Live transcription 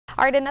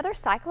All right, another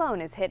cyclone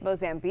has hit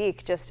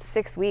Mozambique just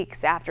 6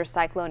 weeks after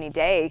Cyclone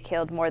Day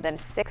killed more than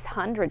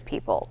 600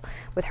 people.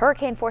 With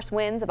hurricane-force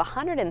winds of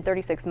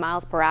 136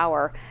 miles per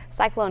hour,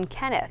 Cyclone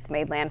Kenneth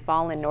made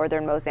landfall in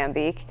northern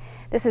Mozambique.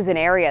 This is an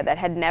area that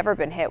had never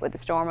been hit with a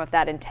storm of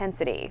that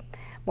intensity.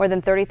 More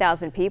than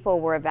 30,000 people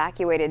were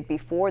evacuated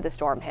before the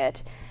storm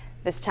hit.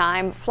 This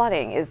time,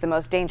 flooding is the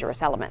most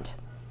dangerous element.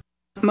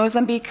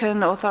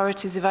 Mozambican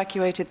authorities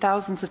evacuated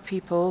thousands of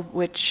people,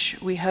 which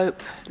we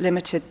hope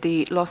limited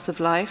the loss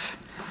of life.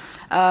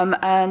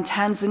 And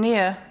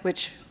Tanzania,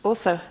 which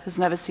also has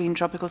never seen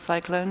tropical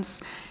cyclones,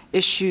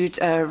 issued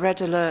red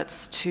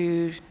alerts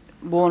to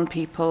warn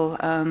people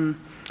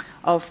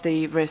of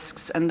the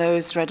risks, and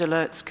those red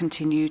alerts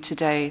continue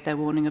today. They're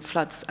warning of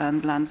floods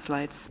and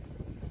landslides.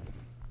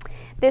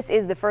 This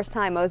is the first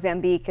time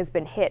Mozambique has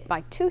been hit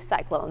by two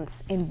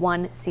cyclones in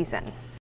one season.